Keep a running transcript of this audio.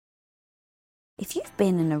If you've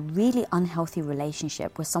been in a really unhealthy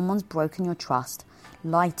relationship where someone's broken your trust,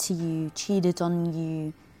 lied to you, cheated on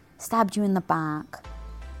you, stabbed you in the back,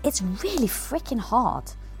 it's really freaking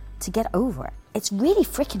hard to get over it. It's really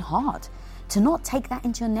freaking hard to not take that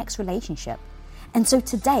into your next relationship. And so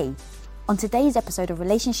today, on today's episode of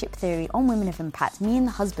Relationship Theory on Women of Impact, me and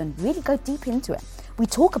the husband really go deep into it. We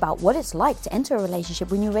talk about what it's like to enter a relationship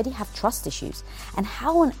when you already have trust issues and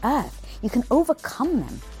how on earth you can overcome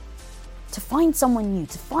them. To find someone new,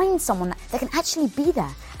 to find someone that can actually be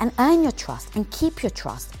there and earn your trust and keep your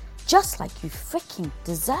trust just like you freaking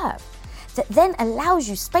deserve. That then allows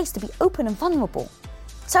you space to be open and vulnerable.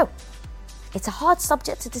 So, it's a hard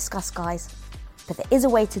subject to discuss, guys, but there is a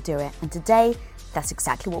way to do it. And today, that's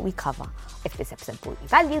exactly what we cover. If this episode brought you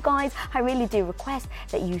value, guys, I really do request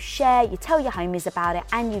that you share, you tell your homies about it,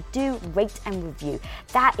 and you do rate and review.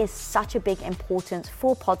 That is such a big importance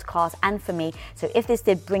for podcasts and for me. So if this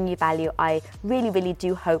did bring you value, I really, really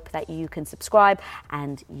do hope that you can subscribe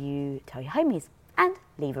and you tell your homies and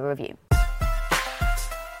leave a review.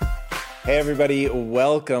 Hey everybody,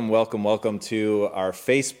 welcome to our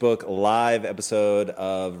Facebook Live episode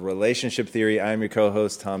of Relationship Theory. I'm your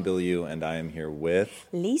co-host, Tom Bilyeu, and I am here with...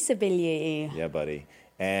 Lisa Bilyeu. Yeah, buddy.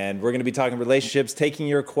 And we're going to be talking relationships, taking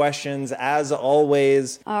your questions, as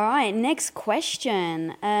always. All right, next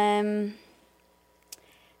question.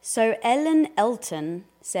 So Ellen Elton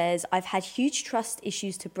says, I've had huge trust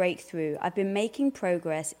issues to break through. I've been making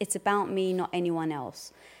progress. It's about me, not anyone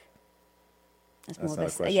else. That's more of a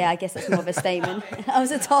question. Yeah, I guess that's more of a statement. That was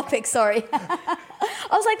a topic, sorry. I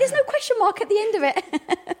was like, there's no question mark at the end of it.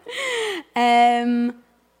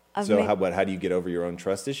 So how do you get over your own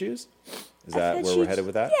trust issues? Is that where we're headed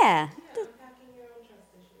with that? Yeah.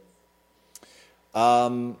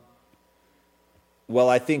 Well,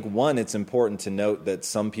 I think, one, it's important to note that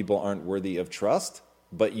some people aren't worthy of trust,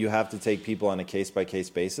 but you have to take people on a case-by-case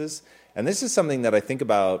basis. And this is something that I think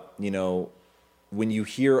about, when you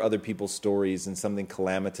hear other people's stories and something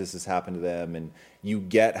calamitous has happened to them and you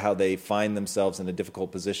get how they find themselves in a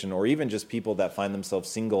difficult position, or even just people that find themselves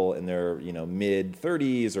single in their,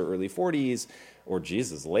 mid-30s or early 40s or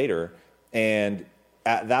later. And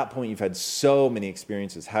at that point, you've had so many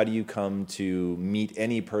experiences. How do you come to meet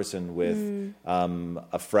any person with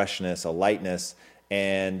a freshness, a lightness?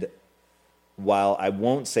 And while I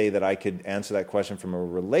won't say that I could answer that question from a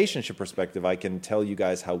relationship perspective, I can tell you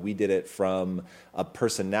guys how we did it from a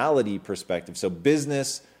personality perspective. So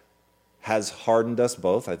business has hardened us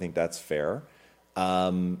both. I think that's fair.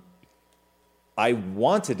 I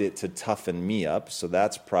wanted it to toughen me up, so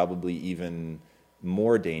that's probably even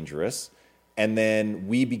more dangerous. And then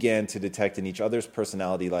we began to detect in each other's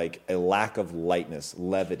personality like a lack of lightness,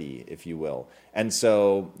 levity, if you will. And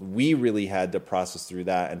so we really had to process through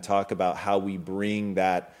that and talk about how we bring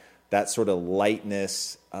that sort of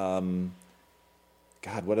lightness, what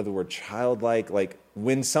are the word, childlike? Like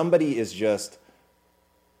when somebody is just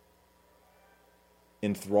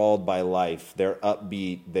enthralled by life, they're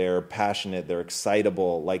upbeat, they're passionate, they're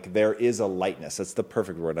excitable, like there is a lightness. That's the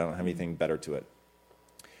perfect word. I don't have anything better to it.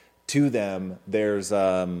 To them, there's,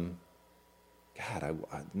 it's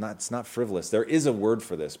not frivolous. There is a word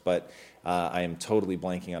for this, but I am totally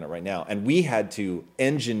blanking on it right now. And we had to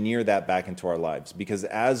engineer that back into our lives because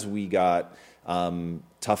as we got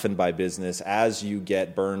toughened by business, as you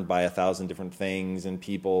get burned by 1,000 different things and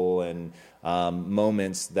people and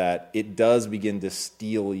moments, that it does begin to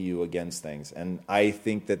steel you against things. And I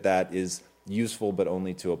think that is useful, but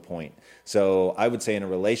only to a point. So I would say in a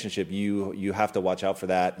relationship, you have to watch out for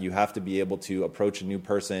that. You have to be able to approach a new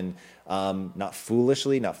person, not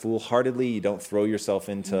foolishly, not foolhardily. You don't throw yourself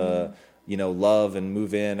into, love and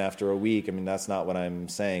move in after a week. I mean, that's not what I'm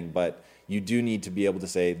saying, but you do need to be able to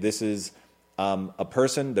say, this is a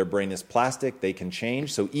person, their brain is plastic, they can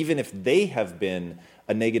change. So even if they have been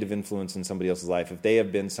a negative influence in somebody else's life, if they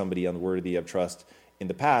have been somebody unworthy of trust in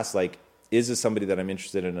the past, like, is this somebody that I'm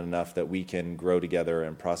interested in enough that we can grow together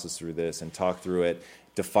and process through this and talk through it,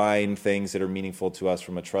 define things that are meaningful to us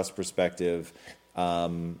from a trust perspective?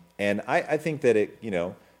 And I think that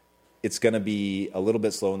it's going to be a little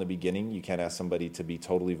bit slow in the beginning. You can't ask somebody to be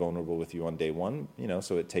totally vulnerable with you on day one,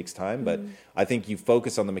 so it takes time. But I think you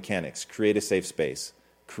focus on the mechanics, create a safe space,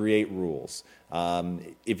 create rules.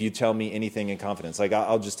 If you tell me anything in confidence, like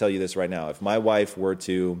I'll just tell you this right now. If my wife were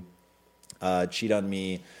to cheat on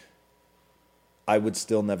me, I would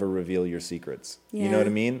still never reveal your secrets. Yeah, you know what I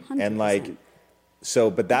mean? 100%. And like,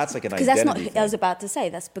 but that's like an because identity that's not. thing. I was about to say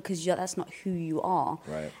that's because that's not who you are.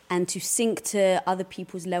 Right. And to sink to other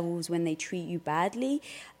people's levels when they treat you badly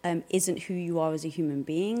isn't who you are as a human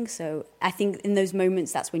being. So I think in those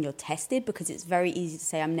moments, that's when you're tested, because it's very easy to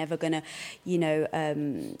say, I'm never gonna,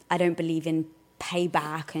 I don't believe in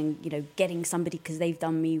payback and getting somebody because they've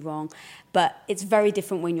done me wrong. But it's very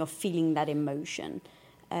different when you're feeling that emotion,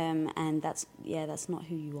 and that's not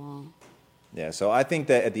who you are. Yeah, so I think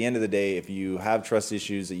that at the end of the day, if you have trust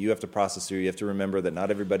issues that you have to process through, you have to remember that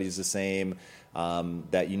not everybody's the same,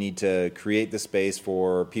 that you need to create the space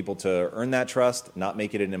for people to earn that trust, not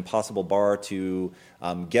make it an impossible bar to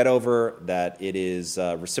get over, that it is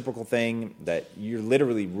a reciprocal thing, that you're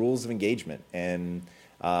literally rules of engagement. And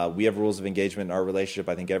we have rules of engagement in our relationship.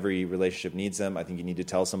 I think every relationship needs them. I think you need to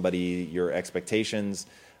tell somebody your expectations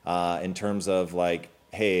in terms of like,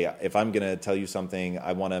 hey, if I'm going to tell you something,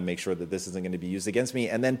 I want to make sure that this isn't going to be used against me.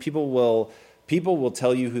 And then people will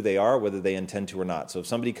tell you who they are, whether they intend to or not. So if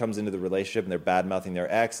somebody comes into the relationship and they're bad-mouthing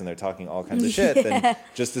their ex and they're talking all kinds of shit, then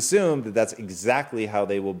just assume that that's exactly how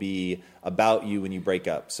they will be about you when you break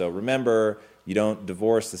up. So remember, you don't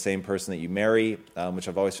divorce the same person that you marry, which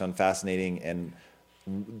I've always found fascinating. And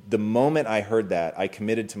the moment I heard that, I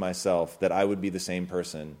committed to myself that I would be the same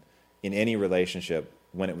person in any relationship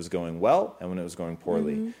when it was going well and when it was going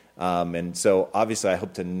poorly. And so obviously I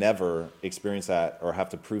hope to never experience that or have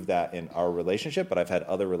to prove that in our relationship, but I've had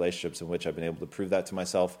other relationships in which I've been able to prove that to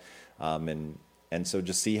myself. And so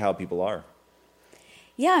just see how people are.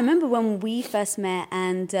 Yeah, I remember when we first met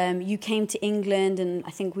and you came to England, and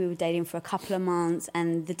I think we were dating for a couple of months,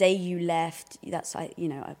 and the day you left, that's,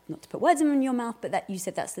 not to put words in your mouth, but that you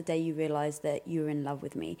said that's the day you realised that you were in love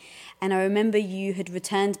with me. And I remember you had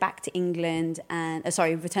returned back to England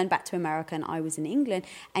returned back to America, and I was in England,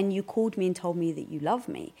 and you called me and told me that you love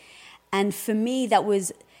me. And for me,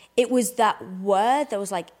 it was that word that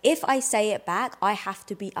was like, if I say it back, I have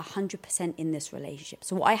to be 100% in this relationship.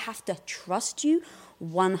 So I have to trust you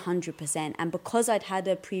 100%. And because I'd had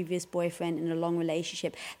a previous boyfriend in a long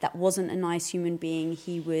relationship that wasn't a nice human being,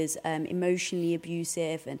 he was emotionally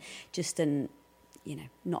abusive and just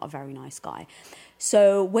not a very nice guy.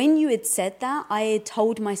 So when you had said that, I had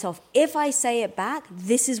told myself, if I say it back,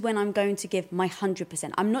 this is when I'm going to give my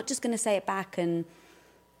 100%. I'm not just going to say it back and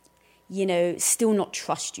still not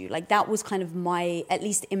trust you. Like that was kind of at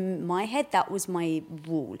least in my head, that was my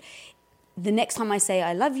rule. The next time I say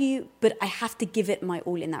I love you, but I have to give it my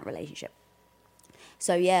all in that relationship.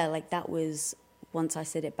 So yeah, like that was, once I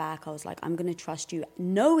said it back, I was like, I'm going to trust you,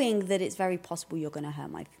 knowing that it's very possible you're going to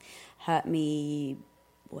hurt me,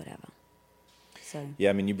 whatever. So.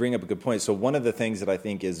 Yeah, I mean, you bring up a good point. So one of the things that I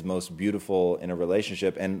think is most beautiful in a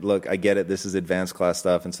relationship, and look, I get it, this is advanced class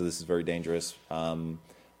stuff, and so this is very dangerous.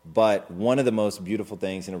 But one of the most beautiful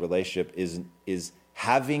things in a relationship is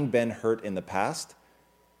having been hurt in the past,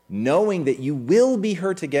 knowing that you will be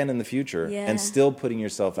hurt again in the future, and still putting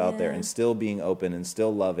yourself out there and still being open and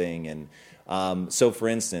still loving. And so, for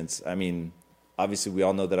instance, I mean, obviously we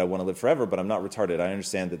all know that I want to live forever, but I'm not retarded. I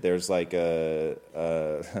understand that there's like a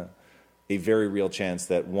very real chance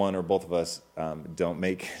that one or both of us don't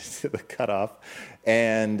make it to the cutoff.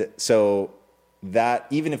 And so that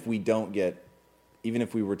even if we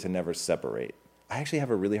were to never separate, I actually have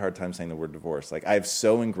a really hard time saying the word divorce. Like I've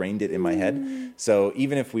so ingrained it in my head. So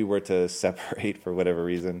even if we were to separate for whatever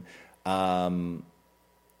reason,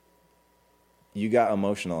 you got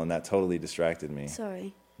emotional and that totally distracted me.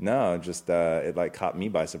 Sorry. No, just it like caught me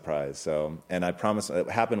by surprise. So, and I promise it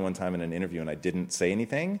happened one time in an interview and I didn't say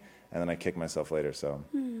anything and then I kicked myself later. So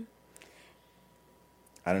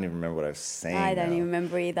I don't even remember what I was saying. I don't even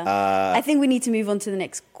remember either. I think we need to move on to the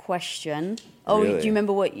next question. Oh, really? Do you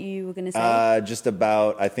remember what you were going to say? Just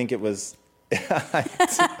about, I think it was,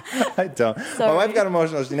 I don't. Sorry. My wife got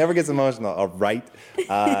emotional. She never gets emotional. All right.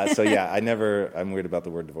 So yeah, I'm weird about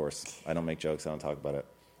the word divorce. I don't make jokes. I don't talk about it.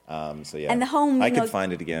 So yeah. And the whole I could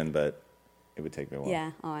find it again, but it would take me a while.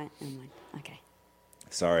 Yeah, all right. Never mind. Okay.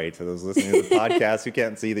 Sorry to those listening to the podcast who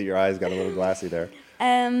can't see that your eyes got a little glassy there.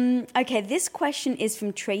 Okay, this question is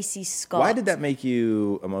from Tracy Scott. Why did that make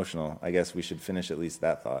you emotional? I guess we should finish at least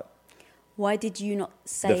that thought. Why did you not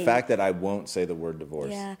say... The fact that I won't say the word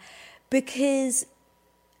divorce. Yeah, because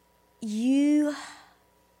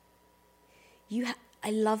I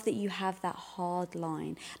love that you have that hard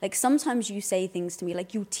line. Like sometimes you say things to me,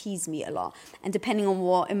 like you tease me a lot. And depending on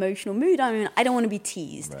what emotional mood I'm in, I don't want to be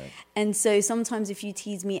teased. Right. And so sometimes if you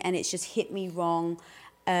tease me and it's just hit me wrong,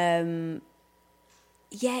 it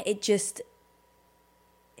just...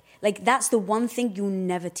 Like, that's the one thing you'll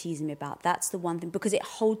never tease me about. That's the one thing, because it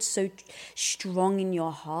holds so strong in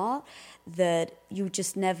your heart that you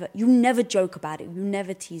never joke about it. You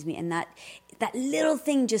never tease me. And that little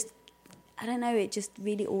thing just, I don't know, it just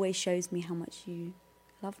really always shows me how much you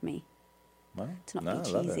love me. Well, to not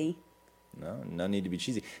be cheesy. No need to be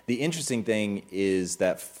cheesy. The interesting thing is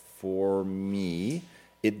that for me,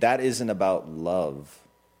 that isn't about love.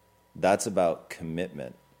 That's about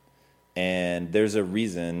commitment. And there's a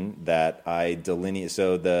reason that I delineate.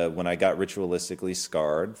 So when I got ritualistically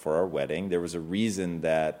scarred for our wedding, there was a reason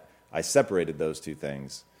that I separated those two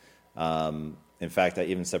things. In fact, I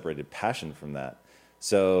even separated passion from that.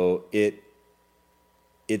 So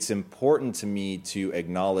it's important to me to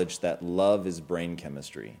acknowledge that love is brain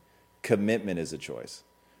chemistry. Commitment is a choice,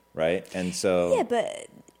 right? And so... Yeah, but...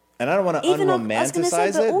 And I don't want to unromanticize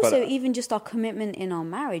it, but also even just our commitment in our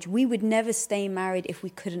marriage. We would never stay married if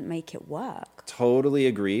we couldn't make it work. Totally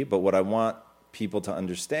agree. But what I want people to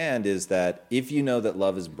understand is that if you know that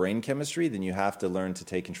love is brain chemistry, then you have to learn to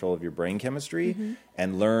take control of your brain chemistry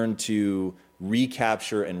and learn to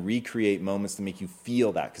recapture and recreate moments to make you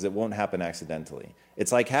feel that, because it won't happen accidentally.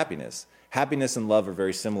 It's like happiness. Happiness and love are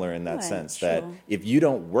very similar in that sense, that if you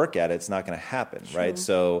don't work at it, it's not going to happen, right?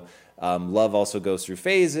 So love also goes through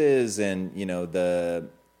phases, and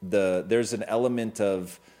there's an element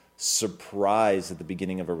of surprise at the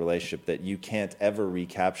beginning of a relationship that you can't ever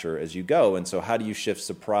recapture as you go. And so how do you shift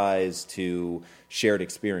surprise to shared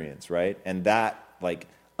experience, right? And that, like,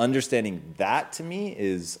 understanding that to me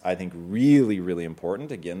is, I think, really, really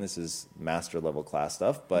important. Again, this is master level class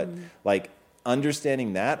stuff, but like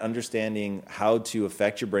understanding how to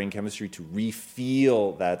affect your brain chemistry to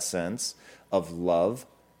re-feel that sense of love,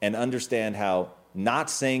 and understand how not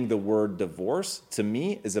saying the word divorce to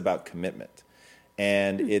me is about commitment.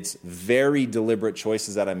 And it's very deliberate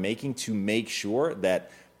choices that I'm making to make sure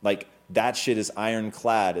that, like, that shit is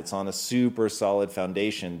ironclad. It's on a super solid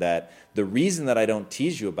foundation. That the reason that I don't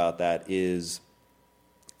tease you about that is,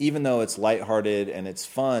 even though it's lighthearted and it's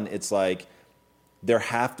fun, it's like there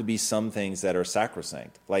have to be some things that are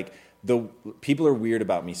sacrosanct. Like, the people are weird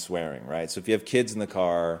about me swearing, right? So if you have kids in the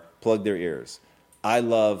car, plug their ears. I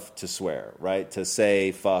love to swear, right? To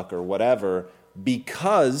say fuck or whatever,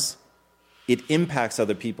 because it impacts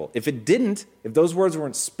other people. If it didn't, if those words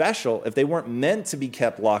weren't special, if they weren't meant to be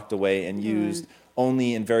kept locked away and used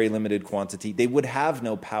only in very limited quantity, they would have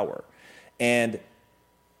no power.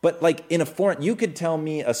 But like in a foreign, you could tell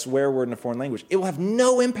me a swear word in a foreign language. It will have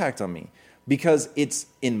no impact on me, because it's,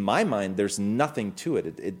 in my mind, there's nothing to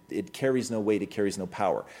it. It carries no weight. It carries no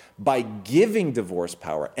power. By giving divorce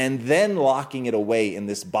power and then locking it away in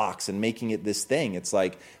this box and making it this thing, it's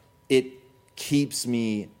like it keeps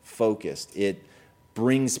me focused. It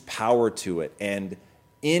brings power to it. And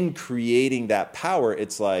in creating that power,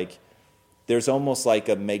 it's like there's almost like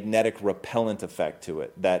a magnetic repellent effect to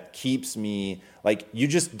it that keeps me, like, you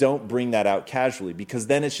just don't bring that out casually, because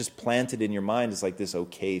then it's just planted in your mind as like this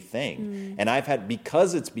okay thing. And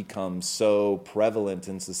because it's become so prevalent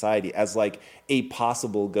in society as like a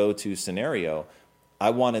possible go-to scenario, I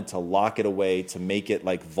wanted to lock it away, to make it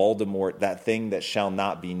like Voldemort, that thing that shall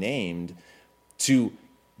not be named, to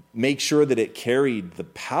make sure that it carried the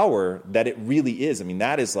power that it really is. I mean,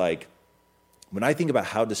 that is like, when I think about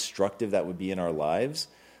how destructive that would be in our lives,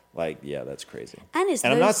 like, yeah, that's crazy. And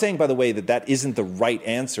I'm not saying, by the way, that isn't the right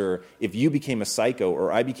answer. If you became a psycho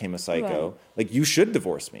or I became a psycho, like, you should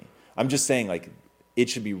divorce me. I'm just saying, like, it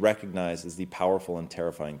should be recognized as the powerful and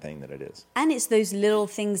terrifying thing that it is. And it's those little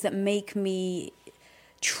things that make me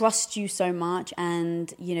trust you so much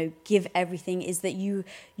and, you know, give everything, is that you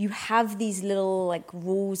have these little, like,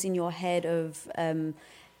 rules in your head of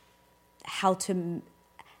how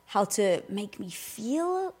to make me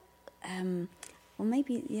feel, or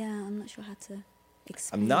maybe, I'm not sure how to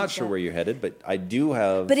explain. I'm not sure where you're headed, but I do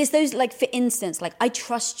have... But it's those, like, for instance, like, I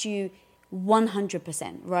trust you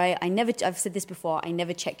 100%, right? I've said this before, I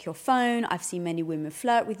never check your phone. I've seen many women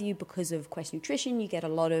flirt with you because of Quest Nutrition. You get a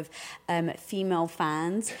lot of female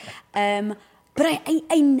fans. But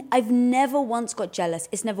I've never once got jealous.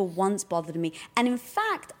 It's never once bothered me. And in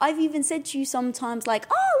fact, I've even said to you sometimes, like,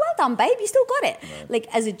 oh, well done, babe, you still got it. Right.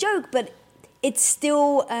 Like, as a joke, but it's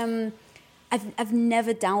still, I've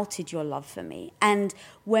never doubted your love for me. And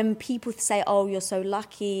when people say, oh, you're so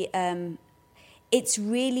lucky, it's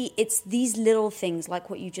these little things, like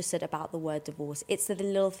what you just said about the word divorce. It's the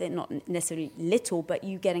little thing, not necessarily little, but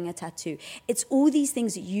you getting a tattoo. It's all these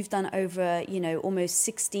things that you've done over, you know, almost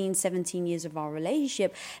 16, 17 years of our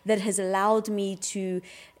relationship that has allowed me to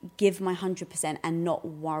give my 100% and not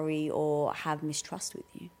worry or have mistrust with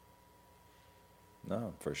you.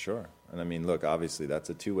 No, for sure. And I mean, look, obviously that's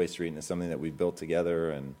a two-way street, and it's something that we've built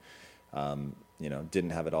together, and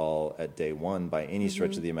didn't have it all at day one by any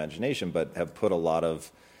stretch of the imagination, but have put a lot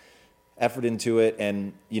of effort into it.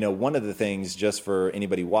 And, one of the things, just for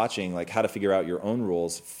anybody watching, like how to figure out your own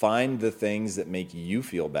rules, find the things that make you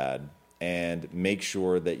feel bad and make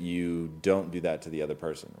sure that you don't do that to the other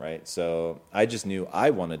person, right? So I just knew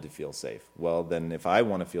I wanted to feel safe. Well, then if I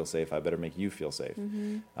want to feel safe, I better make you feel safe.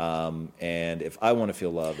 And if I want to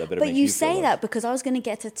feel loved, I better make you feel loved. But you say that because I was going to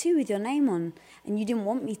get a tattoo with your name on, and you didn't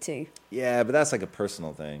want me to. Yeah, but that's like a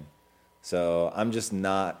personal thing. So I'm just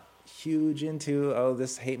not huge into,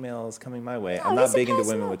 this hate mail is coming my way. No, I'm not big into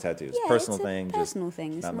women with tattoos. Yeah, personal it's a thing, personal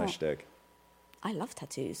thing. It's not my shtick. I love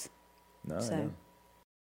tattoos. No, so. yeah.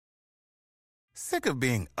 Sick of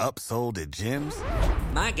being upsold at gyms?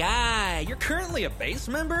 My guy, you're currently a base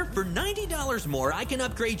member? For $90 more, I can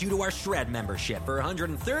upgrade you to our Shred membership. For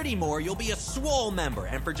 $130 more, you'll be a Swole member.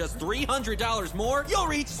 And for just $300 more, you'll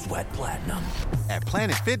reach Sweat Platinum. At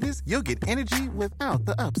Planet Fitness, you'll get energy without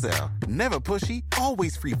the upsell. Never pushy,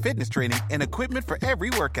 always free fitness training and equipment for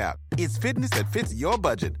every workout. It's fitness that fits your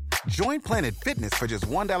budget. Join Planet Fitness for just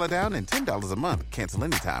 $1 down and $10 a month. Cancel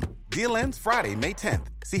anytime. Deal ends Friday, May 10th.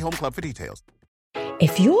 See Home Club for details.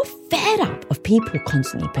 If you're fed up of people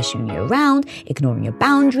constantly pushing you around, ignoring your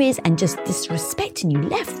boundaries, and just disrespecting you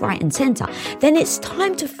left, right, and center, then it's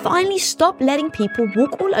time to finally stop letting people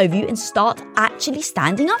walk all over you and start actually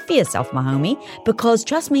standing up for yourself, my homie. Because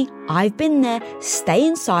trust me, I've been there,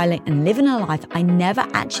 staying silent and living a life I never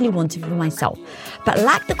actually wanted for myself, but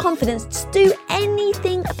lacked the confidence to do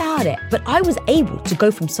anything about it. But I was able to go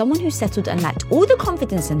from someone who settled and lacked all the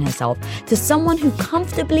confidence in herself to someone who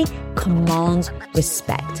comfortably commands respect.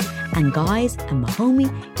 And guys, and my homie,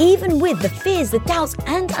 even with the fears, the doubts,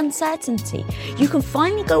 and uncertainty, you can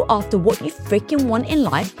finally go after what you freaking want in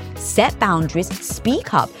life, set boundaries,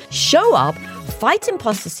 speak up, show up, fight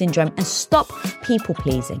imposter syndrome, and stop people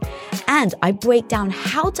pleasing. And I break down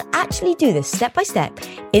how to actually do this step by step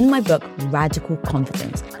in my book, Radical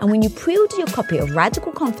Confidence. And when you pre-order your copy of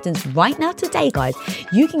Radical Confidence right now today, guys,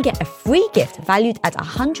 you can get a free gift valued at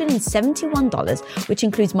 $171, which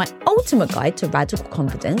includes my ultimate guide to Radical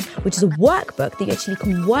Confidence, which is a workbook that you actually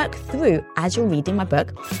can work through as you're reading my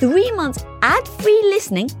book, 3 months ad-free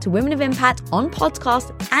listening to Women of Impact on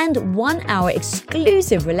podcast, and 1 hour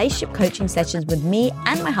exclusive relationship coaching sessions with me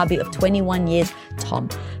and my hubby of 21 years, Tom.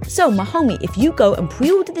 So, my homie, if you go and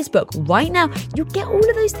pre-order this book right now, you get all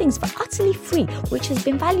of those things for utterly free, which has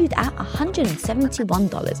been valued at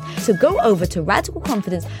 $171. So go over to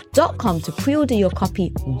radicalconfidence.com to pre-order your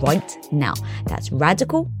copy right now. That's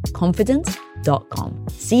radicalconfidence.com.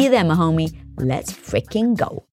 See you there, my homie. Let's freaking go.